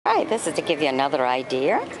Alright, this is to give you another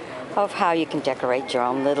idea of how you can decorate your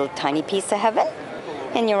own little tiny piece of heaven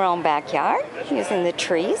in your own backyard using the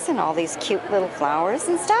trees and all these cute little flowers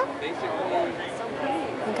and stuff.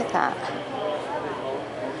 Look at that.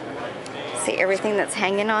 See everything that's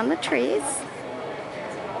hanging on the trees?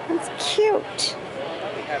 It's cute.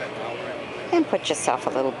 And put yourself a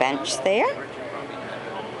little bench there.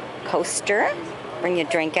 Coaster. Bring your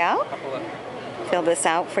drink out. Fill this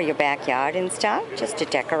out for your backyard and stuff, just to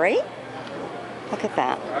decorate. Look at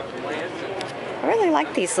that. I really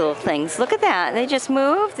like these little things. Look at that. They just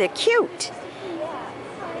move. They're cute.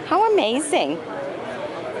 How amazing.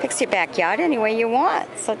 Fix your backyard any way you want.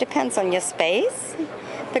 So it depends on your space,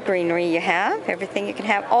 the greenery you have, everything you can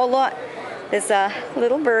have. Oh, look. There's a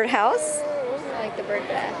little birdhouse. I like the bird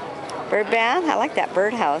bath. Bird bath? I like that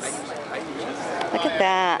birdhouse. Look at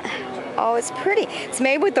that. Oh, it's pretty. It's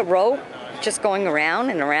made with the rope just going around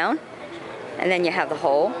and around. And then you have the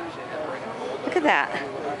hole. Look at that.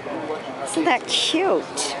 Isn't that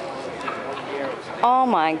cute? Oh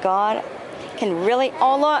my God. Can really,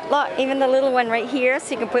 oh look, even the little one right here,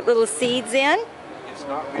 so you can put little seeds in.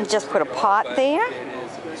 And just put a pot there.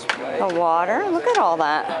 The water, look at all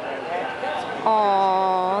that.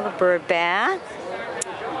 Oh, the bird bath.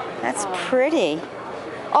 That's pretty.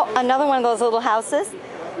 Oh, another one of those little houses.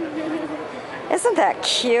 Isn't that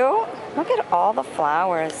cute? Look at all the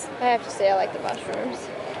flowers. I have to say I like the mushrooms.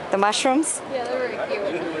 The mushrooms? Yeah, they're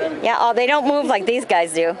very cute. Yeah, oh, they don't move like these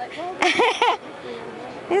guys do.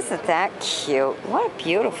 Isn't that cute? What a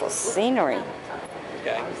beautiful scenery.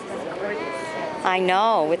 I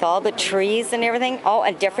know, with all the trees and everything. Oh,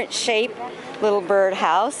 a different shape little bird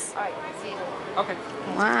house. Okay.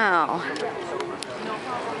 Wow.